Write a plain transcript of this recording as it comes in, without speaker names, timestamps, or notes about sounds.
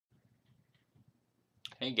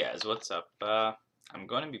Hey guys, what's up? I'm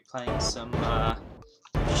going to be playing some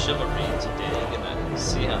Chivalry today. Gonna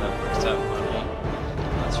see how that works out for me.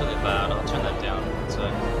 That's really loud. I'll turn that down. So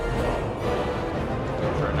I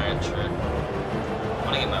go for an archer. I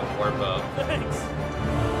want to get my war bow. Thanks.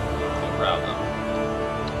 No problem.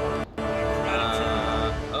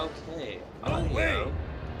 Okay. Audio.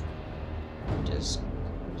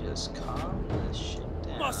 Just calm this shit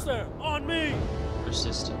down. Muster, on me!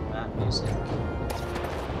 Persistent map music.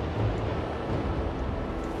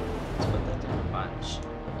 Let's put that down a bunch.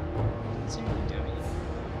 Doesn't seem to be doing it.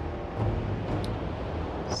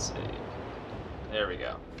 Let's see. There we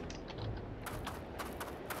go.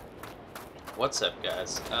 What's up,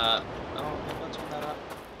 guys? Oh, maybe I'll turn that up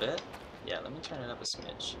a bit. Yeah, let me turn it up a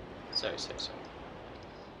smidge. Sorry.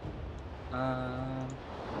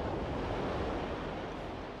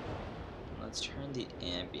 Let's turn the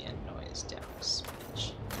ambient noise down a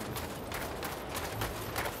smidge.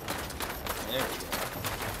 There we go.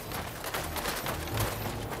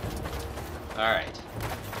 Alright.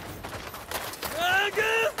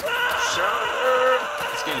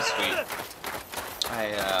 This game's sweet.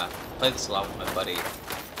 I play this a lot with my buddy.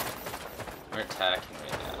 We're attacking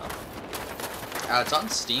right now. It's on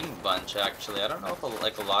Steam a bunch, actually. I don't know if a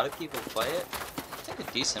lot of people play it. I think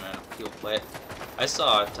a decent amount of people play it. I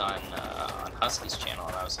saw it on Husky's channel,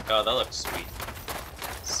 and I was like, oh, that looks sweet.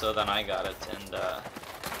 So then I got it, and I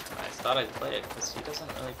thought I'd play it, because he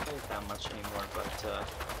doesn't really play it that much anymore, but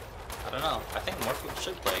I don't know. I think more people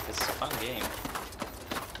should play, because it's a fun game.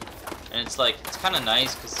 And it's like, it's kind of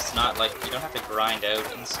nice, because it's not like, you don't have to grind out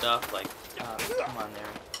and stuff, like, come on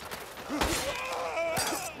there.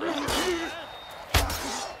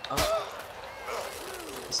 Oh.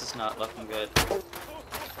 This is not looking good.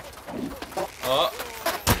 Oh!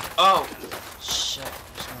 Oh! Shit.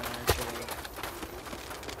 There's no energy.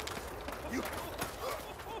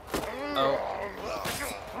 Oh.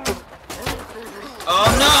 Oh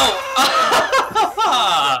no!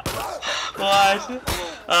 What?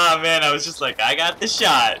 Oh man, I was just like, I got the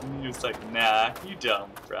shot. And he was like, nah, you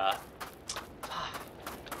dumb, bruh.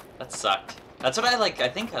 That sucked. That's what I like. I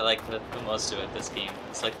think I like the most about this game.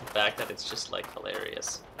 It's like the fact that it's just like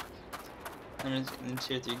hilarious. And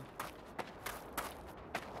tier 3.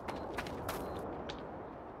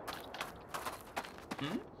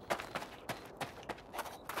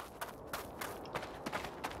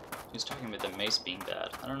 He was talking about the mace being bad.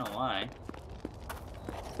 I don't know why.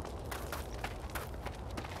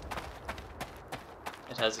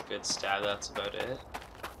 It has a good stab, that's about it.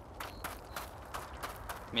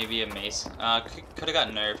 Maybe a mace. Could have got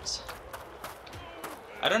nerfed.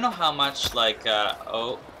 I don't know how much, like,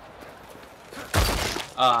 oh.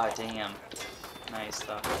 Ah, damn. Nice,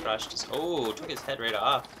 though. Crushed his. Oh, took his head right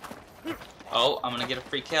off. Oh, I'm gonna get a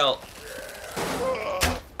free kill.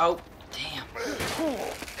 Oh, damn.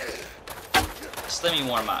 Just let me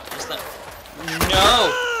warm up. Just let.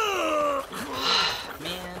 No!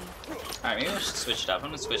 Man. Alright, maybe I should switch it up. I'm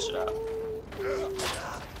gonna switch it up.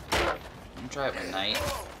 I'm gonna try it with Knight.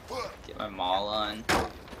 Get my maul on.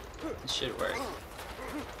 This should work.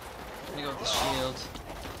 I'm gonna go with the shield.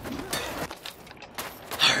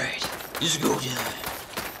 Alright, let's go time.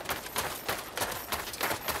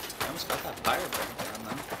 I almost got that fire burn down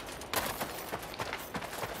though.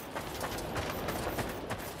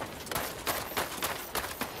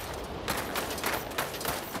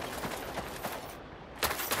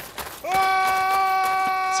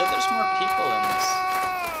 So there's more people in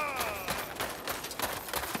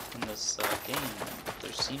this game than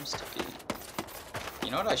there seems to be. You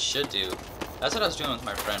know what I should do? That's what I was doing with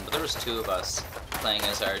my friend, but there was 2 of us playing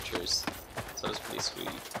as archers, so it was pretty sweet.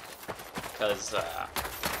 Because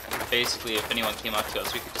basically, if anyone came up to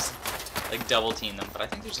us, we could just like double team them. But I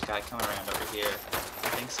think there's a guy coming around over here. I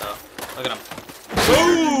think so. Look at him.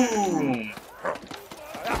 Boom!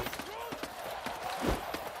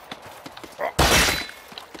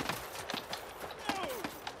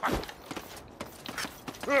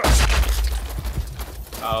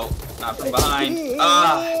 Oh, not from behind.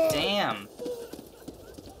 Ah, damn.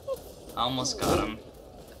 I almost got him.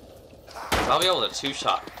 I'll be able to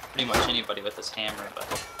 2-shot pretty much anybody with this hammer, but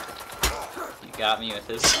he got me with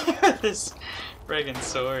his this friggin'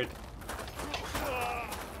 sword.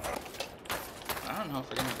 I don't know if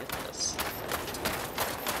we're gonna get this.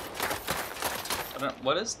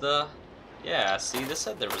 What is the? Yeah, see, this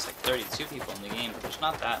said there was like 32 people in the game, but there's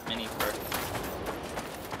not that many for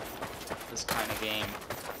this kind of game.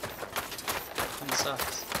 It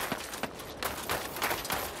sucks.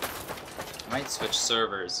 I might switch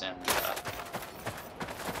servers and try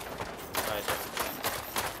a different one.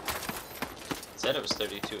 It said it was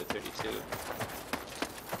 32 or 32.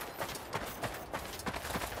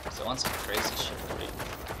 I want some crazy chivalry.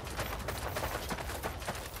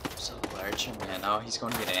 So larger, man. Oh, he's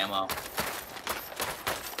going to get ammo.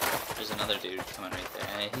 There's another dude coming right there.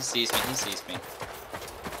 Hey, he sees me, he sees me.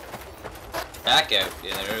 Back out.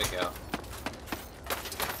 Yeah, there we go.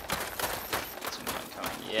 Someone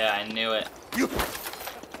coming. Yeah, I knew it.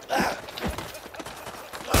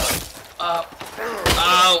 Oh.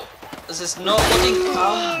 Oh! This is not looking.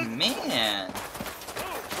 Oh, man.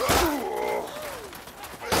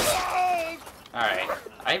 Alright.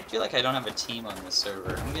 I feel like I don't have a team on this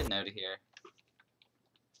server. I'm getting out of here.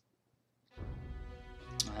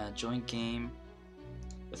 Join game.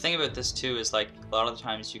 The thing about this too is like a lot of the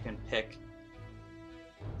times you can pick.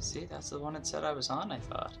 See, that's the one it said I was on, I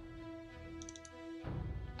thought.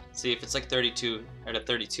 See, if it's like 32 out of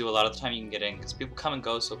 32, a lot of the time you can get in because people come and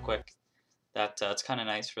go so quick that it's kind of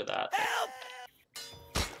nice for that.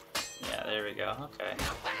 Yeah, there we go. Okay.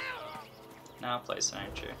 Now place an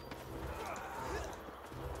archer.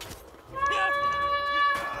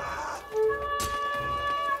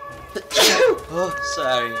 Oh,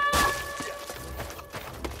 sorry.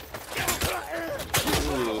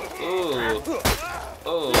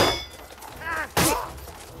 Ooh.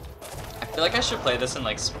 I feel like I should play this and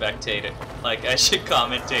like spectate it. Like I should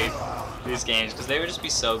commentate these games because they would just be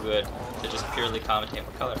so good to just purely commentate.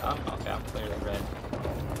 What color? Oh, okay, I'm clearly red.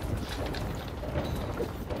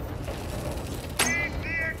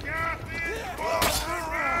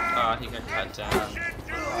 Oh, he got cut down.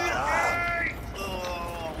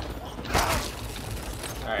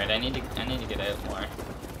 Alright, I need to get out more.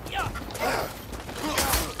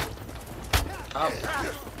 Oh.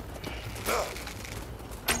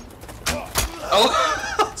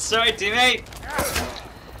 Oh! Sorry, teammate!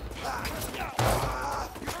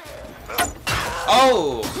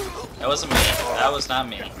 Oh! That wasn't me. That was not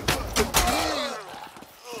me.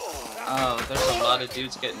 Oh, there's a lot of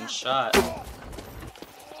dudes getting shot.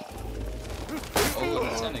 Oh,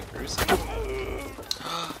 that's kind of gruesome.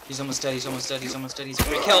 He's almost dead, he's almost dead, he's almost dead, he's a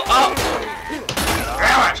free kill. Oh!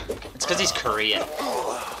 Damn it! It's because he's Korean.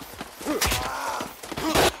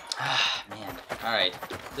 Ah, man. Alright,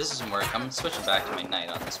 this doesn't work. I'm switching back to my knight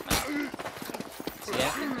on this map. See, I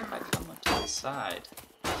think if I come up to the side,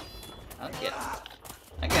 I'll get him.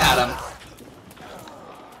 I got him.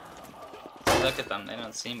 See, look at them, they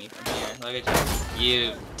don't see me from here. Look at you.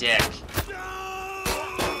 You dick.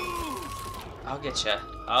 I'll get ya.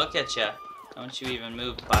 I'll get ya. Don't you even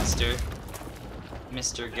move, Buster.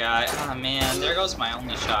 Mr. Guy. Ah, man, there goes my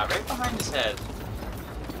only shot. Right behind his head.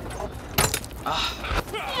 Ah.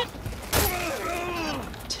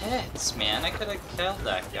 Tits, man. I could have killed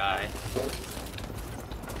that guy.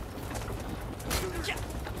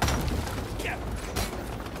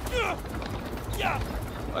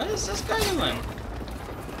 What is this guy doing?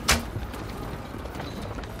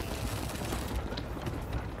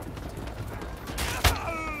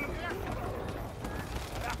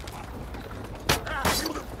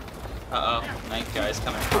 Uh-oh, night guy's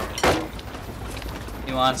coming for me.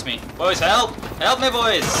 He wants me. Boys, help! Help me,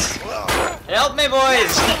 boys! Help me,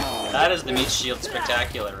 boys! That is the meat shield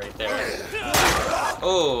spectacular right there.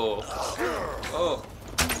 Oh. Oh.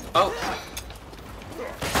 Oh.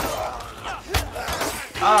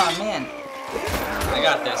 Ah, man. I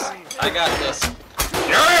got this. I got this.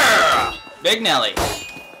 Yeah! Big Nelly.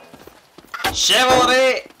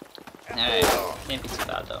 Chivalry! Alright. Can't be too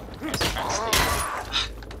bad, though. There's a trying to sleep.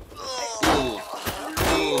 Ooh.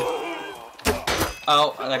 Ooh.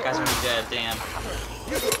 Oh, that guy's gonna be dead, damn.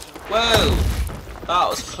 Whoa! That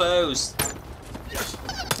was close.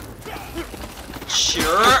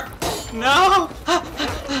 Sure. No!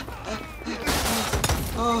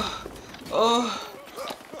 Oh. Oh.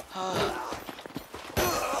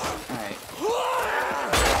 Alright.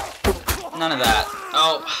 None of that.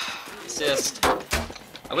 Oh. Assist.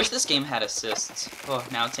 I wish this game had assists. Oh,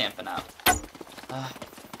 now it's amping up.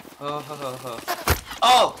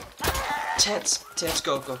 Oh! Tits! Tits,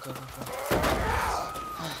 go, go, go, go, go.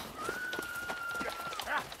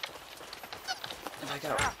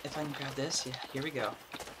 If I can grab this, yeah, here we go.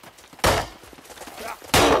 Oh,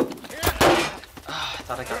 I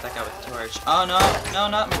thought I got that guy with the torch. Oh no, no,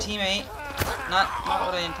 not my teammate. Not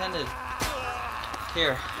what I intended.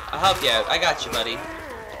 Here, I'll help you out. I got you, buddy.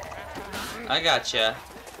 I got you.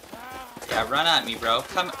 Yeah, run at me, bro.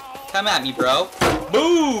 Come at me, bro.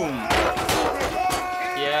 Boom!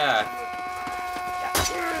 Yeah.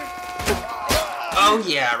 Oh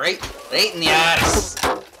yeah, right in the ass.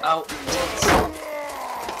 Oh, tits.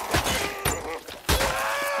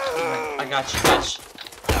 I got you, bitch.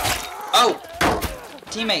 Oh!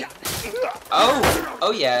 Teammate. Oh!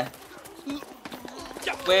 Oh yeah.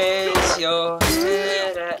 Where's your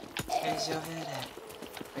head at? Where's your head at?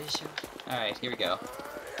 Where's your... Alright, here we go.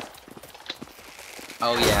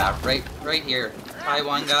 Oh yeah, right here.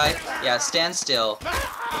 Taiwan guy. Yeah, stand still. You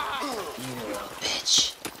little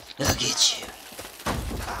bitch. Look at you.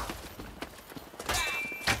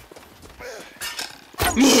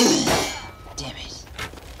 Damn it.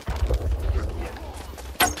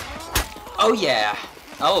 Oh yeah.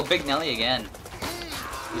 Oh, Big Nelly again.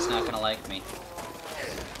 He's not gonna like me.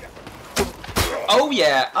 Oh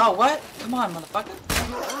yeah. Oh what? Come on, motherfucker.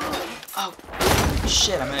 Oh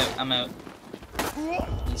shit, I'm out.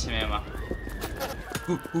 Need some ammo.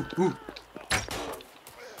 Ooh. Go.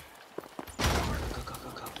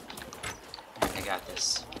 I got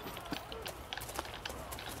this.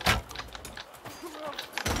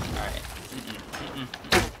 Alright.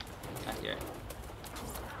 Not here.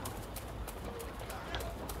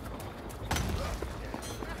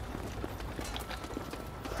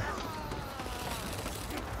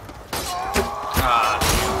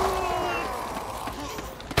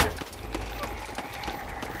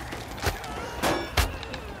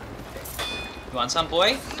 You want some,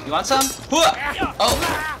 boy? You want some? Oh!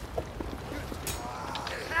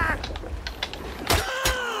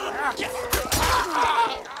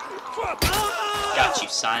 Got you,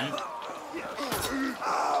 son.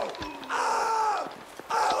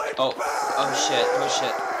 Oh shit.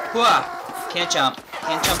 Hooah! Can't jump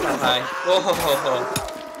that high. Whoa.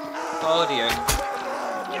 Oh dear.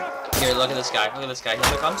 Here, look at this guy. He's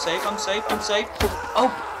like, I'm safe. Oh!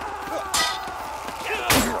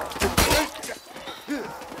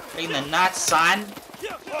 In the nuts, son.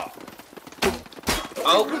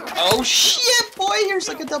 Oh shit, boy, here's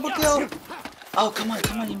like a double kill. Oh, come on,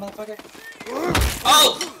 you motherfucker.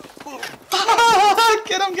 Oh!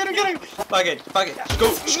 Get him. Fuck it.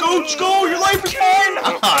 Go, your life is mine.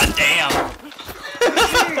 Aw, damn.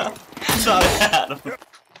 Thought I had him.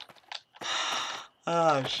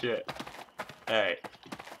 Oh shit. Alright.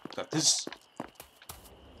 Got this.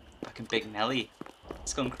 Fucking Big Nelly.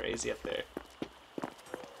 It's going crazy up there.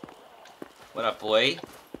 What up, boy?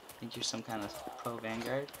 Think you're some kind of pro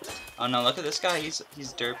Vanguard? Oh no, look at this guy. He's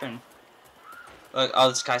derping. Look, oh,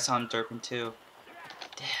 this guy saw him derping too.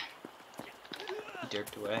 Damn. He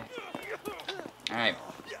derped away. Alright.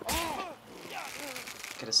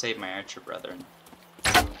 Gotta save my archer brethren.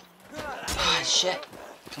 Ah, shit.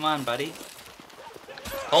 Come on, buddy.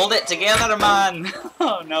 Hold it together, man!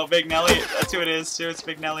 Oh no, Big Nelly. That's who it is, too. It's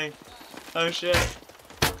Big Nelly. Oh shit.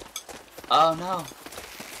 Oh no.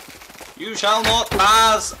 You shall not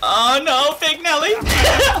pass! Oh no, Big Nelly!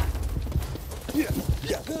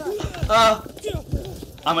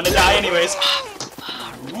 I'm gonna die anyways.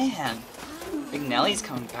 Oh man. Big Nelly's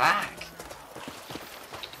coming back.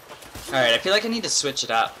 Alright, I feel like I need to switch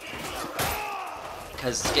it up.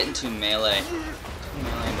 Because it's getting too melee.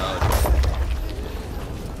 Melee mode.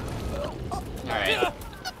 Alright.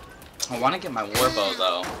 I want to get my warbow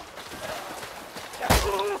though.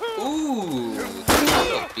 Ooh,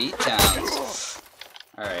 little beatdowns.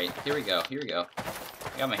 Alright, here we go. I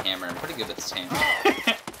got my hammer. I'm pretty good with this hammer.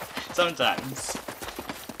 Sometimes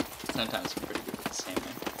I'm pretty good with this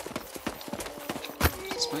hammer.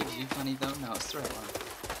 Is my view funny though? No, it's the right one.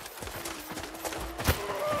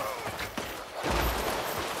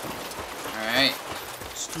 Alright,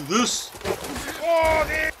 let's do this.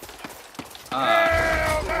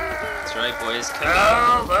 That's right, boys.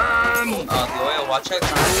 Calvin! Oh, Loyal, watch out.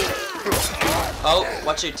 Oh,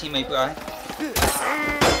 watch your teammate, guy.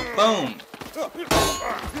 Boom!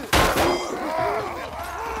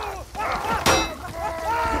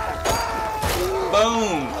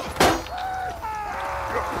 Boom!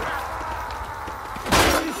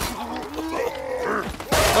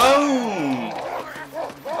 Boom!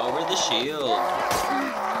 Over the shield.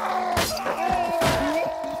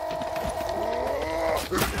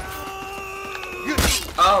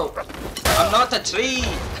 Oh! I'm not a tree!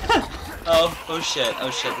 oh shit,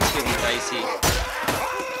 this is getting dicey.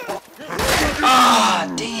 Ah,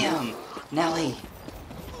 damn! Nelly!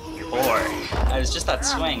 Boy. It was just that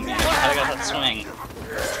swing, man. I got that swing.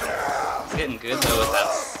 It's getting good though with that.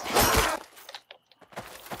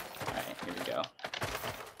 Alright, here we go.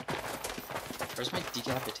 Where's my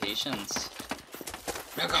decapitations?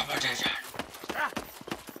 Decapitation!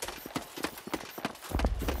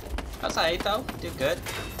 That's alright though. Did good.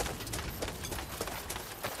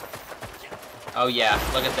 Oh yeah,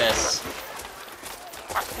 look at this.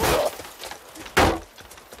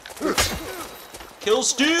 Kill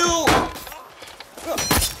steal!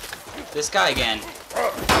 This guy again.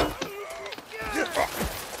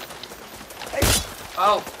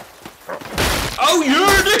 Oh. Oh,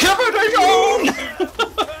 you're decapitation!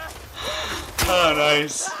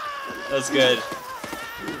 Nice. That's good.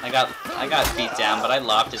 I got beat down, but I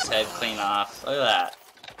lopped his head clean off. Look at that.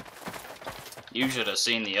 You should have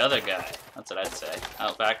seen the other guy. That's what I'd say.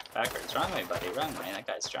 Oh, backwards. Wrong way, buddy. Wrong way. That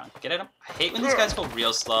guy's strong. Get at him. I hate when these guys go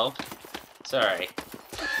real slow. Sorry.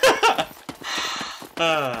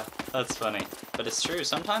 That's funny. But it's true.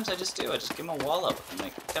 Sometimes I just do. I just give him a wall up. I'm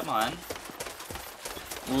like, come on.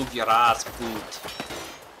 Move your ass, boot.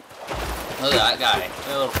 Look at that guy. Look at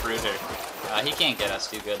that little fruiter. He can't get us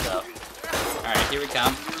too good, though. Alright, here we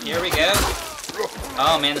come. Here we go.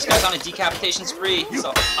 Oh, man, this guy's on a decapitation spree. He's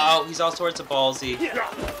all sorts of ballsy.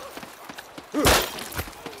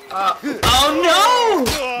 Oh, no!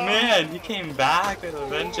 Man, he came back with a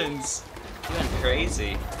vengeance. He went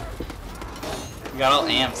crazy. He got all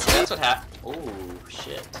amped. That's what happened. Oh,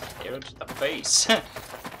 shit. Arrow to the face.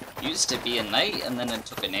 Used to be a knight, and then it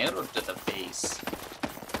took an arrow to the face.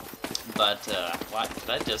 But, what? Did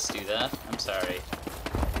I just do that? I'm sorry.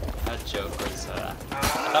 That joke was, I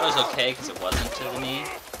thought it was okay because it wasn't to me.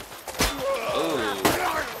 Ooh.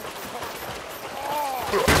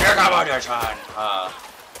 Here come your son!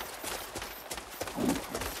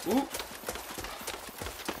 Ooh.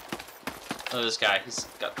 Look at this guy. He's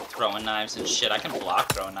got throwing knives and shit. I can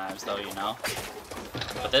block throwing knives, though, you know?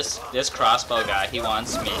 But this crossbow guy, he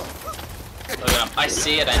wants me. Look at him. I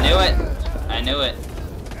see it. I knew it. I knew it.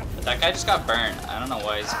 But that guy just got burned. I don't know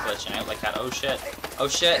why he's glitching out like that. Oh, shit. Oh,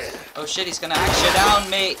 shit. Oh, shit. He's gonna axe you down,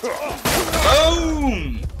 mate.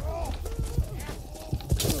 Boom!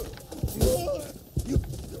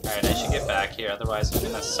 Alright, I should get back here. Otherwise, I'm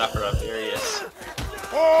gonna suffer a furious.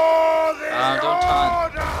 Oh, don't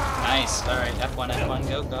taunt. Nice. Alright, F1, F1.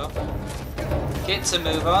 Go, go. Get to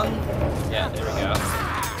move on. Yeah, there we go.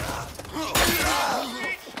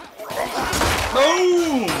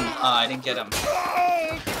 Boom! Oh, I didn't get him.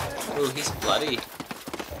 Ooh, he's bloody.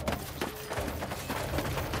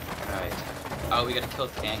 Alright. Oh, we gotta kill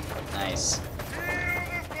King. Nice.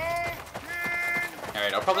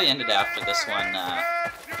 Alright, I'll probably end it after this one,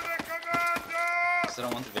 because I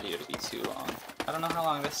don't want the video to be too long. I don't know how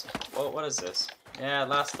long this... What is this? Yeah, it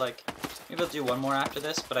lasts like... Maybe I'll do one more after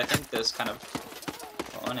this, but I think this kind of...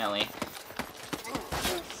 Oh, Nelly.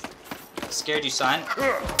 Scared you, son?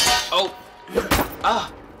 Oh! Ah!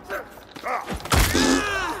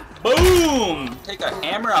 Boom! Take a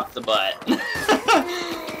hammer up the butt. Oh,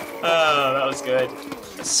 that was good.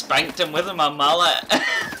 Spanked him with my mullet.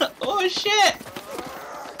 Oh, shit!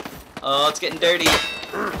 Oh, it's getting dirty.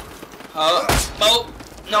 Oh, oh!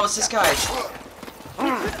 No, it's this guy.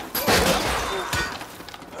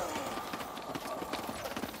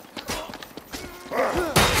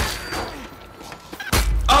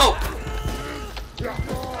 Oh!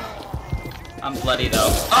 I'm bloody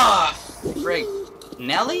though. Ah, great.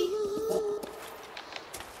 Nelly?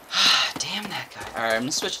 Damn that guy. Alright, I'm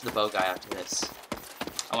gonna switch to the bow guy after this.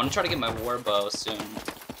 I want to try to get my war bow soon.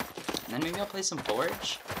 And then maybe I'll play some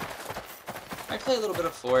Forge. I play a little bit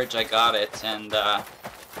of Forge, I got it, and I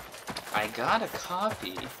got a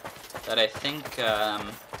copy that I think I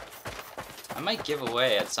might give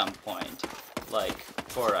away at some point, like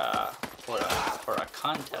for a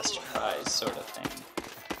contest prize sort of thing.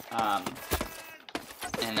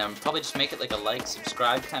 And probably just make it like a like,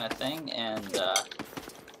 subscribe kind of thing, and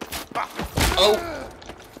oh,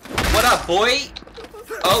 what up, boy?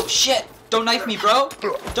 Oh shit! Don't knife me, bro!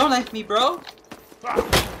 Don't knife me, bro!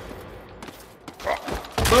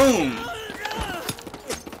 Boom!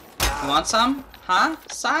 You want some? Huh,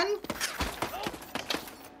 son?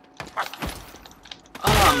 Oh,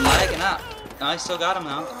 I'm lagging up. No, I still got him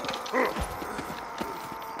though.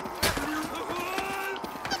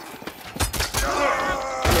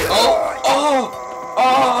 Oh! Oh!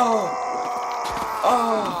 Oh!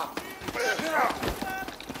 Oh!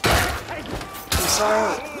 I'm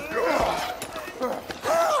sorry.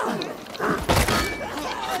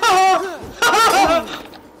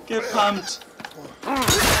 Get pumped.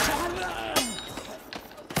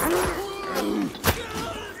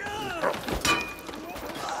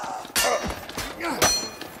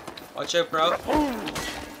 Watch out, bro.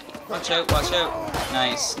 Watch out, watch out.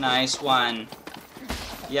 Nice, nice one.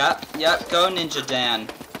 Yep, yep, go Ninja Dan.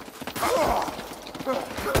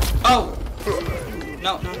 Oh!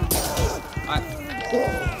 No, no, no.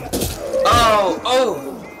 Oh,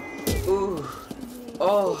 oh! Ooh.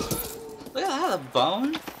 Oh. Look at that, a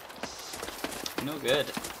bone? No good.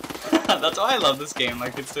 That's why I love this game.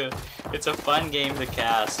 Like, it's a fun game to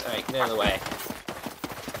cast. Alright, get out of the way.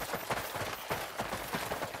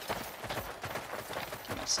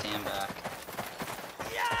 I'm gonna stand back.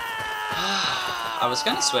 I was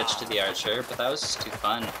gonna switch to the archer, but that was just too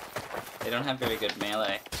fun. They don't have very good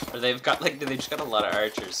melee. Or they've got like they just got a lot of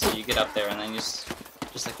archers, so you get up there and then you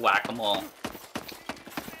just like whack them all.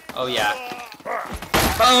 Oh yeah.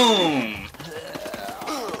 Boom!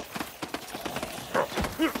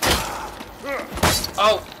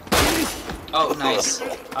 Oh! Oh, nice.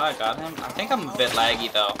 Oh, I got him. I think I'm a bit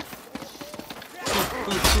laggy though.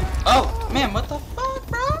 Oh, man, what the fuck,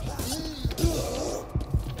 bro?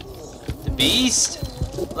 The beast!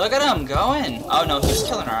 Look at him going! Oh no, he was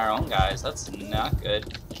killing our own guys. That's not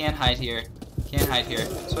good. Can't hide here. Can't hide here.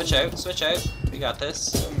 Switch out, switch out. We got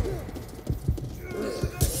this.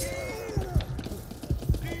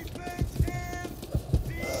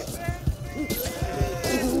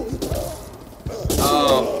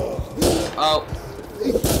 Oh. Oh.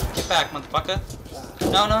 Get back, motherfucker.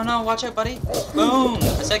 No, no, no, watch out, buddy. Boom!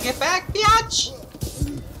 I said get back, biatch!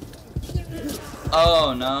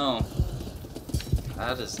 Oh, no.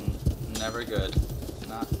 That is never good.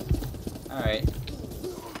 Not. Alright.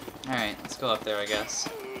 Alright, let's go up there, I guess.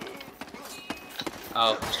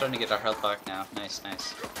 Oh, we're starting to get our health back now. Nice,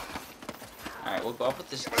 nice. Alright, we'll go up with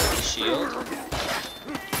this shield.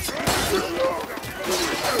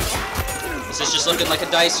 This is just looking like a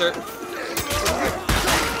dicer.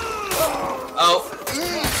 Oh.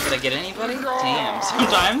 Did I get anybody? Damn.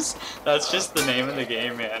 Sometimes that's just the name of the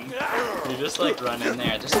game, man. You just like run in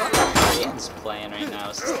there. There's a lot of Koreans playing right now.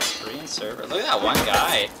 It's just a Korean server. Look at that one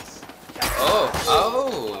guy. Oh.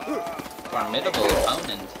 Oh. Formidable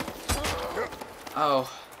opponent. Oh.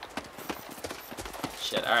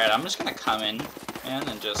 Shit. Alright, I'm just gonna come in, man,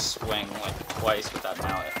 and just swing like twice with that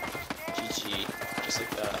mallet. GG. Just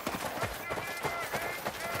like that.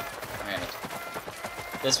 Alright.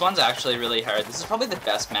 This one's actually really hard. This is probably the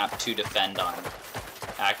best map to defend on,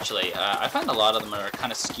 actually. I find a lot of them are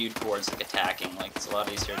kind of skewed towards like attacking. Like, it's a lot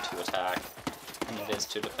easier to attack than it is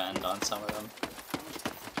to defend on some of them.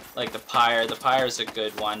 Like the Pyre. The Pyre's a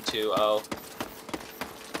good one, too. Oh.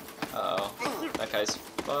 Uh-oh. That guy's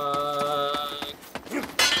fucked.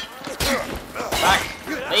 Back!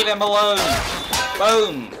 Leave him alone!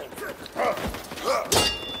 Boom!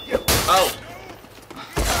 Oh!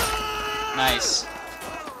 Nice.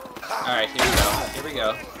 Alright, here we go. Here we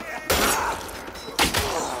go.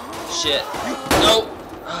 Shit. Nope!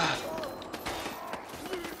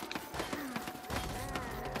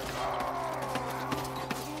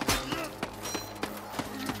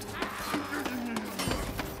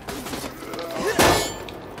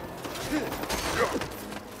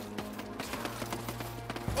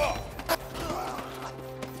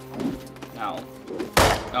 No.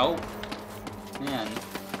 Oh. Man.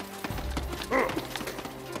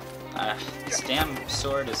 This damn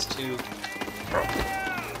sword is too...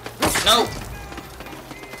 No!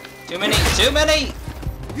 Too many! Too many!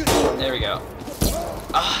 There we go.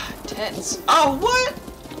 Ah, tits. Oh, what?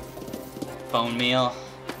 Bone meal.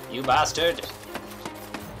 You bastard.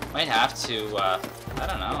 Might have to, I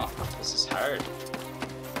don't know. This is hard.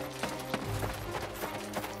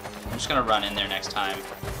 I'm just gonna run in there next time.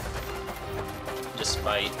 Just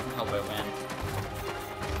fight and hope I win.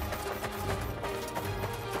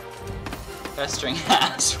 Festering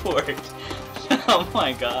Assword. Oh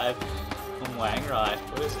my god. Wangrod.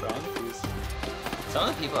 What is wrong with these? Some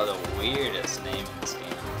of the people have the weirdest name in this game.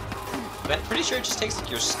 But I'm pretty sure it just takes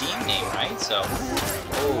like your Steam name, right? So.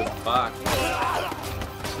 Oh, fuck.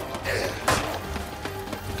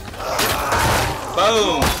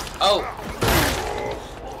 Boom! Oh!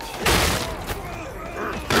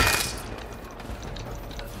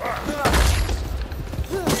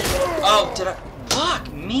 Oh, did I?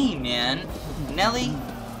 Fuck me, man. Nelly.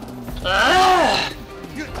 Ah!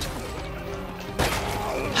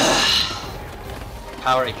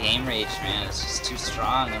 Power of game rage, man. It's just too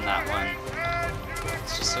strong in that one.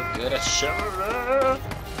 It's just so good at Chivalry.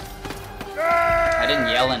 I didn't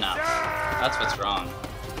yell enough. That's what's wrong.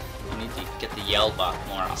 You need to get the yell buff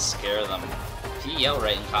more. I'll scare them. If you yell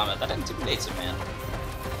right in combat, that intimidates a man.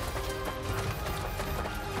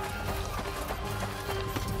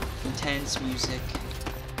 Intense music.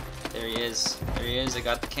 There he is. There he is. I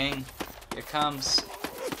got the king. Here it comes.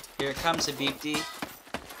 Here it comes, Habibti.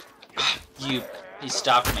 He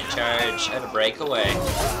stopped my charge. I had a breakaway.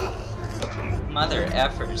 Mother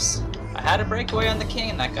effers. I had a breakaway on the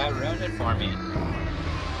king and that guy ruined it for me.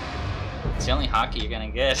 It's the only hockey you're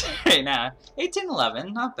gonna get right now.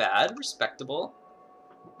 18-11, not bad. Respectable.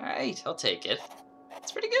 Alright, I'll take it.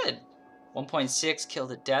 It's pretty good. 1.6 kill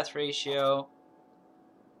to death ratio.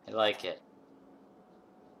 I like it.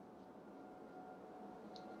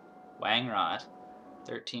 Wangrod.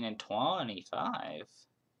 13 and 25.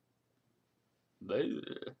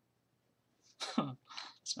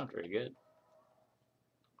 It's not very good.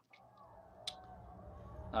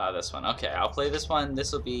 This one. Okay, I'll play this one.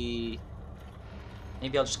 This will be...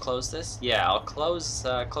 Maybe I'll just close this? Yeah, I'll close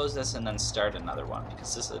this and then start another one,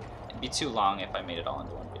 because it'd be too long if I made it all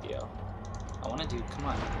into one video. I want to do... Come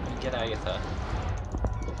on, let me get Agatha.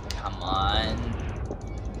 Come on.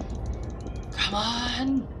 Come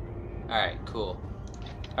on! Alright, cool.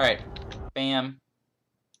 Alright, bam.